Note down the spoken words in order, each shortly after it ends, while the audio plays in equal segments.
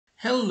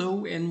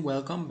Hello and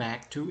welcome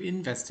back to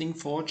Investing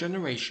for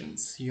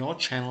Generations, your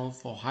channel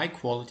for high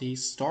quality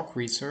stock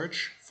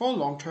research for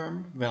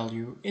long-term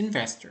value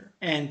investor.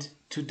 And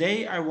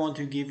today I want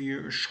to give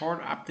you a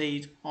short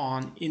update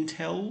on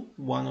Intel,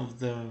 one of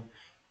the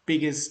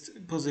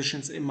biggest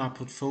positions in my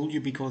portfolio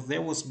because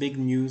there was big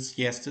news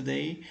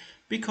yesterday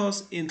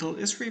because Intel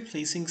is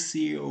replacing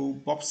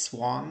CEO Bob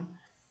Swan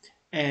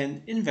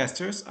and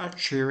investors are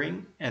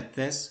cheering at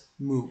this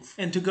move.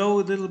 And to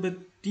go a little bit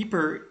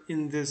deeper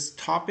in this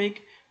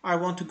topic, I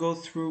want to go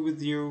through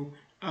with you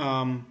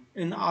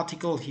an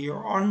article here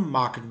on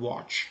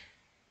MarketWatch.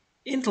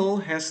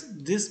 Intel has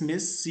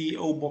dismissed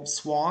CEO Bob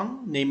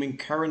Swan, naming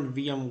current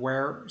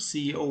VMware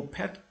CEO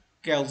Pat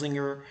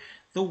Gelsinger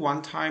the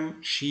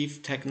one-time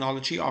Chief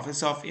Technology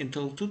Officer of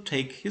Intel to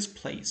take his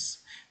place.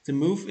 The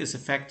move is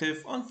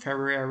effective on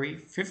February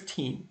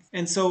 15th.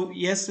 And so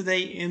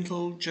yesterday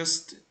Intel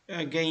just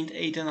gained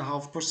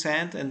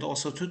 8.5% and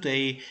also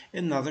today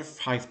another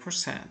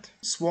 5%.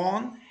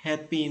 Swan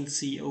had been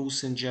CEO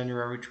since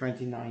January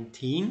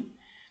 2019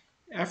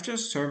 after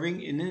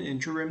serving in an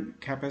interim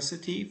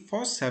capacity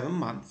for 7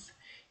 months.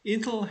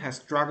 Intel has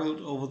struggled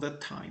over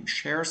that time.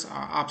 Shares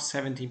are up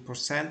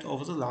 17%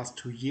 over the last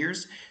 2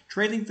 years,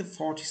 trading the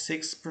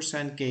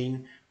 46%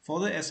 gain for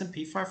the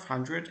S&P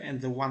 500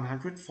 and the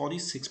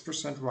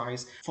 146%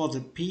 rise for the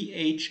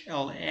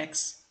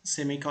PHLX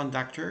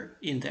semiconductor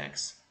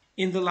index.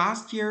 In the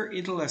last year,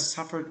 Intel has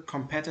suffered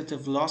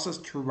competitive losses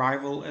to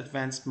rival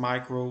Advanced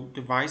Micro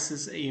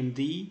Devices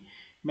AMD,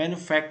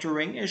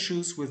 manufacturing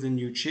issues with the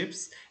new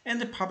chips,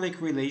 and the public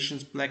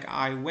relations black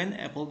eye when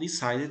Apple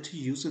decided to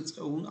use its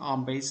own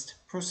ARM-based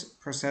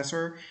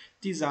processor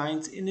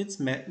designed in its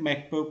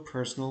MacBook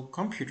personal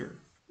computer.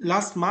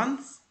 Last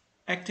month,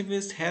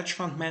 activist hedge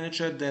fund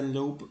manager Dan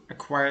Loeb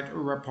acquired a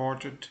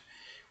reported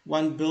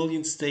 $1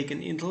 billion stake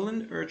in Intel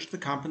and urged the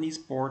company's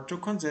board to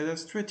consider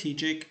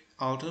strategic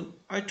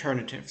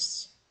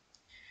alternatives.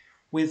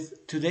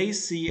 With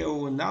today's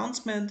CEO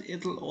announcement,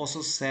 Intel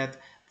also said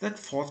that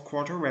fourth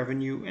quarter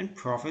revenue and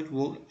profit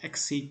will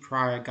exceed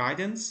prior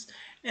guidance,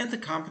 and the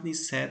company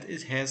said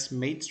it has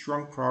made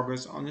strong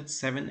progress on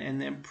its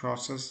 7nm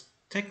process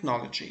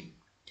technology.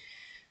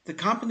 The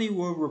company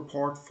will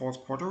report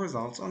fourth quarter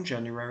results on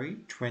January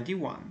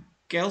 21.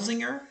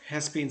 Gelsinger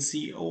has been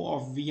CEO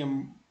of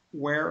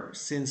VMware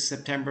since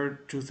September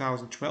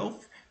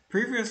 2012.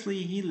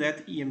 Previously, he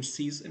led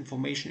EMC's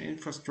information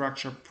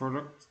infrastructure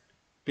product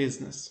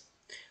business.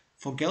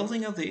 For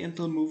Gelsinger, the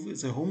Intel move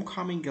is a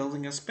homecoming.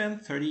 Gelsinger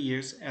spent 30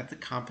 years at the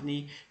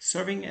company,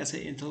 serving as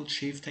an Intel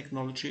Chief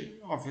Technology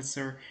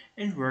Officer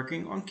and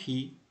working on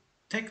key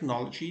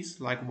technologies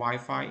like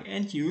Wi-Fi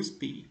and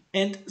USB.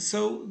 And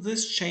so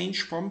this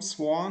change from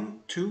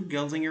Swan to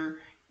Gelsinger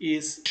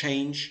is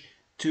change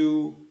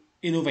to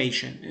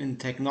innovation in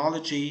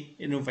technology,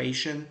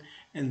 innovation,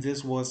 and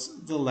this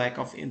was the lack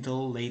of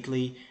Intel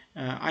lately.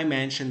 I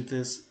mentioned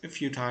this a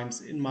few times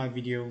in my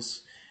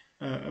videos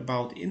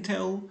about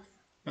Intel.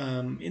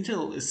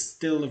 Intel is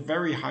still a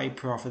very high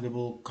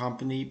profitable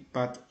company,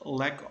 but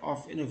lack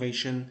of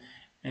innovation,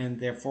 and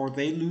therefore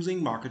they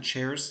losing market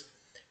shares.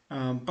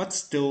 But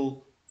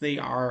still, they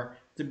are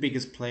the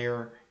biggest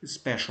player,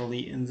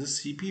 especially in the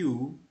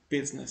CPU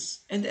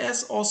business. And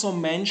as also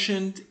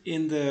mentioned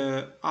in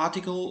the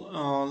article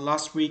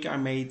last week, I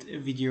made a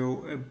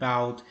video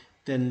about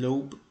Dan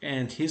Loeb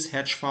and his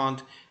hedge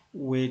fund,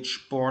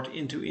 which bought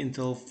into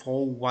Intel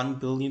for $1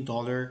 billion.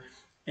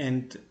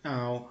 And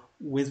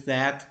with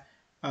that,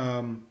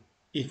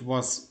 it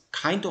was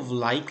kind of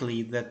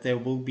likely that there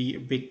will be a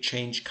big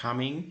change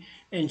coming.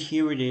 And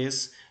here it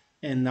is.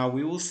 And now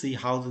we will see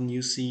how the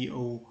new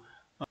CEO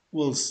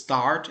will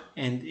start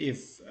and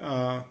if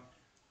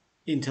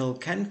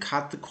Intel can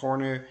cut the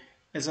corner,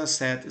 as I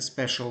said,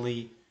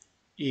 especially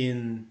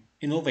in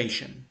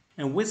innovation.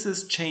 And with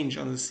this change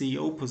on the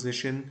CEO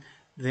position,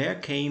 there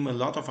came a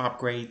lot of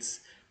upgrades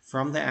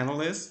from the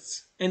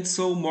analysts. And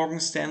so Morgan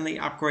Stanley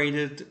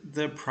upgraded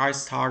the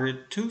price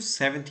target to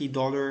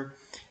 $70.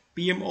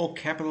 BMO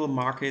Capital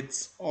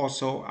Markets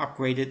also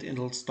upgraded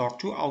Intel stock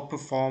to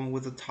outperform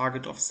with a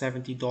target of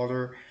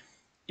 $70.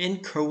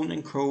 And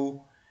Cohen &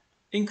 Co.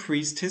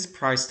 increased his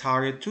price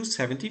target to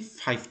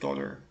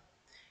 $75.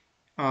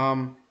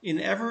 In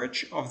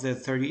average, of the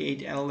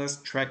 38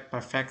 analysts tracked by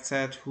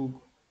FactSet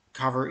who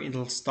cover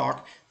Intel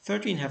stock,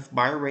 13 have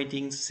buy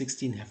ratings,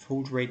 16 have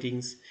hold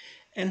ratings,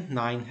 and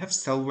 9 have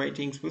sell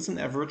ratings with an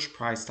average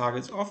price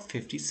target of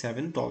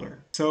 $57.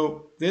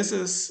 So this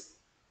is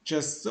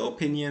just the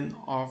opinion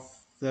of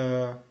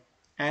the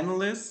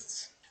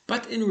analysts.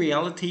 But in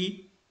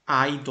reality,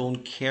 I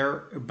don't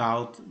care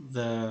about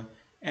the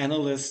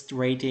analyst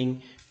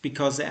rating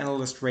because the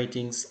analyst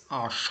ratings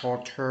are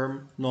short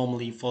term,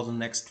 normally for the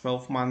next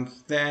 12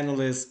 months. The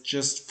analysts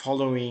just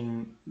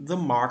following the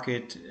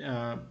market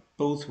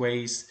both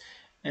ways.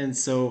 And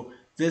so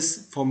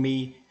this for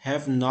me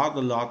have not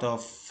a lot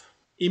of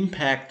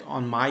impact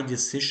on my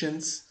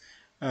decisions.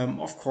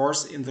 Of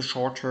course, in the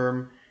short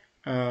term,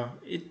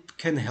 it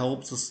can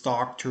help the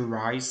stock to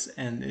rise,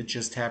 and it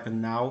just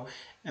happened now.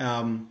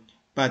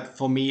 But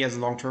for me as a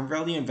long-term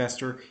value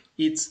investor,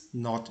 it's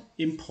not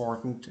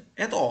important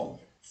at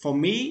all. For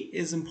me,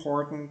 it's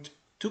important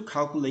to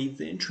calculate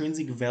the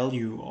intrinsic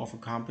value of a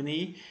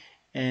company.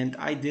 And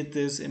I did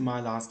this in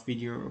my last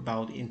video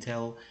about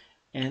Intel.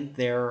 And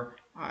there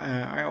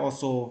I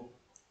also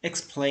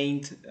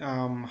explained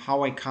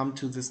how I come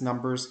to these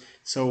numbers.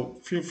 So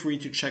feel free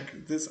to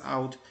check this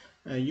out.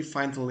 You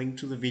find the link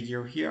to the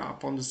video here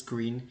up on the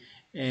screen.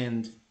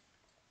 And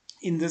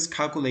in this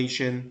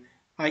calculation,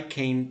 I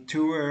came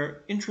to an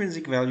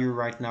intrinsic value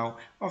right now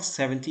of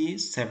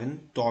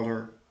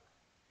 $77.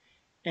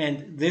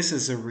 And this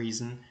is a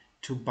reason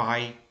to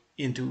buy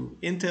into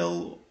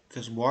Intel.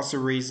 This was a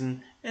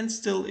reason and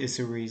still is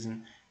a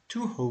reason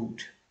to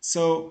hold.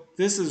 So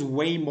this is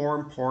way more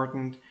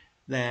important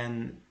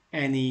than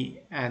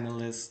any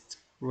analyst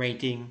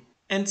rating.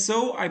 And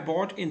so I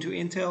bought into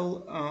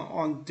Intel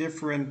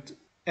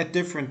at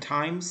different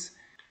times.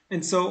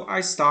 And so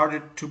I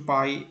started to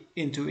buy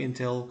into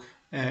Intel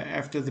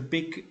after the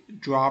big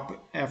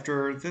drop,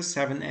 after the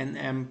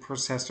 7nm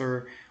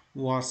processor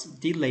was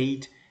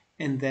delayed.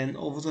 And then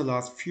over the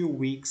last few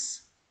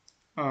weeks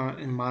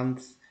and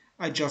months,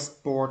 I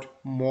just bought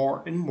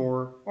more and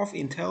more of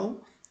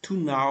Intel to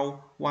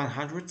now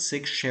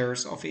 106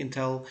 shares of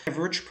Intel,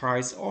 average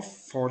price of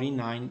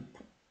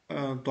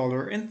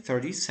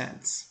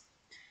 $49.30.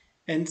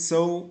 And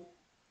so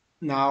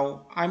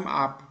now I'm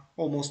up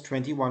almost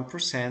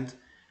 21%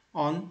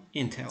 on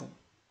Intel.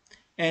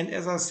 And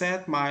as I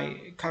said,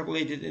 my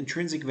calculated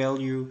intrinsic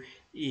value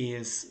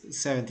is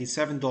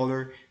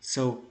 $77.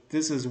 So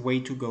this is way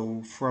to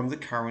go from the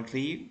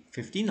currently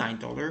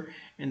 $59.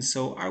 And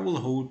so I will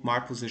hold my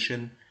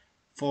position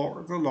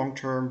for the long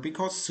term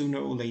because sooner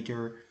or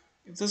later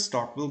the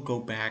stock will go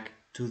back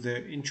to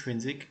the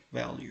intrinsic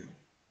value.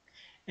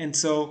 And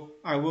so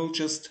I will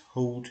just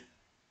hold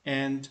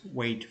and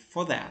wait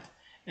for that.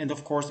 And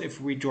of course,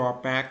 if we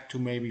drop back to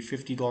maybe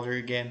 $50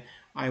 again,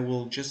 I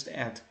will just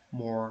add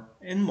more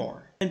and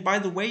more. And by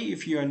the way,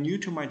 if you are new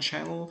to my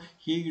channel,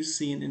 here you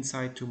see an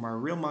insight to my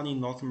real money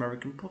North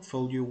American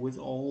portfolio with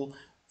all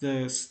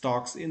the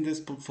stocks in this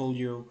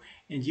portfolio,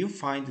 and you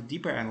find a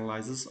deeper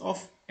analysis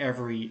of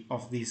every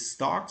of these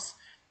stocks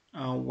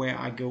where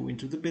I go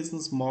into the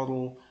business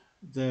model,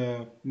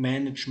 the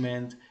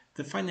management,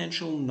 the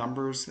financial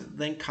numbers,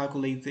 then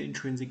calculate the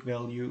intrinsic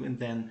value, and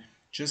then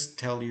just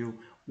tell you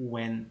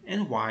when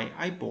and why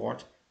I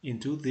bought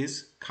into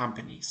these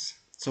companies.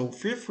 So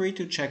feel free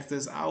to check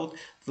this out.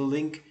 The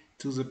link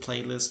to the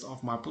playlist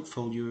of my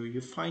portfolio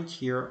you find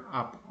here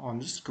up on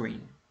the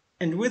screen.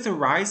 And with the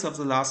rise of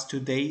the last 2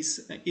 days,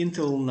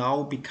 Intel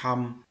now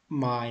become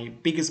my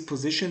biggest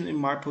position in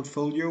my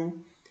portfolio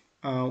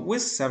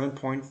with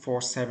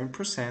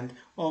 7.47%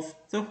 of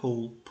the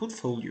whole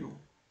portfolio.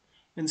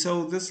 And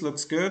so this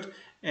looks good.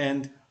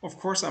 And of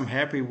course, I'm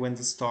happy when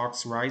the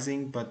stock's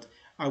rising, but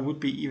I would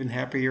be even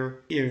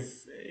happier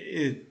if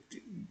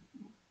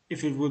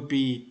it would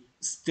be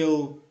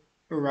still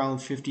around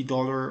 $50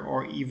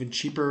 or even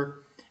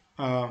cheaper,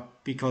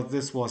 because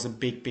this was a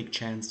big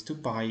chance to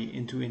buy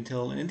into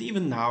Intel. And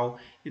even now,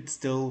 it's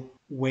still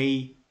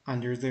way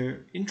under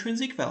the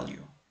intrinsic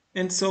value.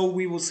 And so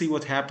we will see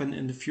what happens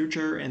in the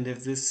future, and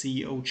if this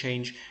CEO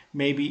change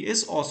maybe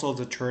is also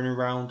the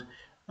turnaround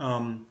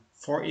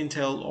for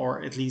Intel,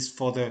 or at least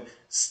for the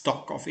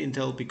stock of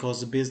Intel,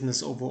 because the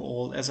business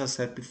overall, as I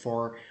said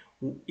before,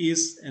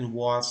 is and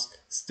was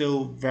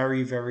still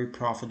very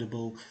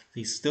profitable.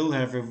 They still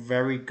have a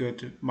very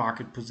good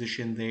market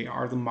position. They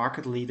are the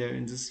market leader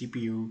in the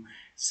CPU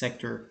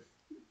sector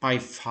by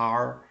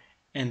far.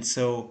 And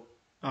so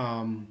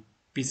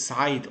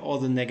beside all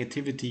the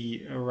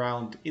negativity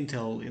around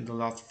Intel in the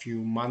last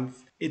few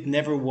months, it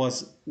never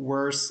was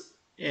worse.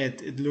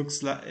 It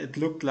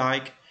looked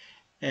like,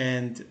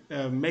 and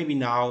maybe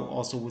now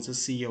also with the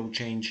CEO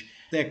change,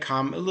 there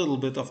come a little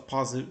bit of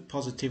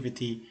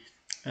positivity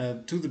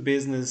to the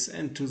business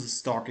and to the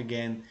stock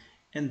again.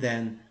 And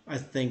then I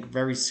think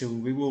very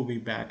soon we will be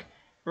back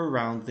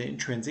around the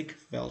intrinsic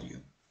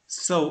value.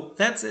 So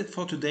that's it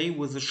for today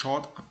with a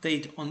short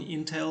update on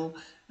Intel.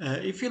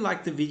 If you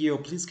liked the video,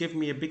 please give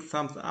me a big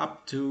thumbs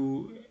up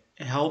to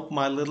help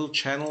my little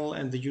channel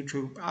and the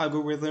YouTube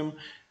algorithm.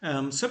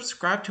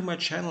 Subscribe to my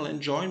channel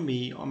and join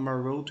me on my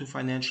road to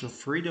financial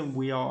freedom.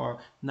 We are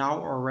now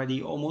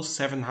already almost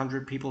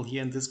 700 people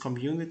here in this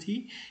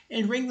community.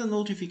 And ring the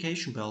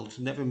notification bell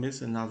to never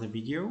miss another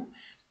video.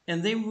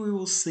 And then we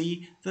will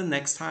see the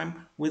next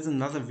time with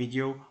another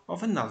video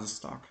of another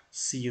stock.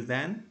 See you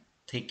then.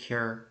 Take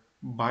care.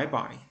 Bye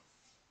bye.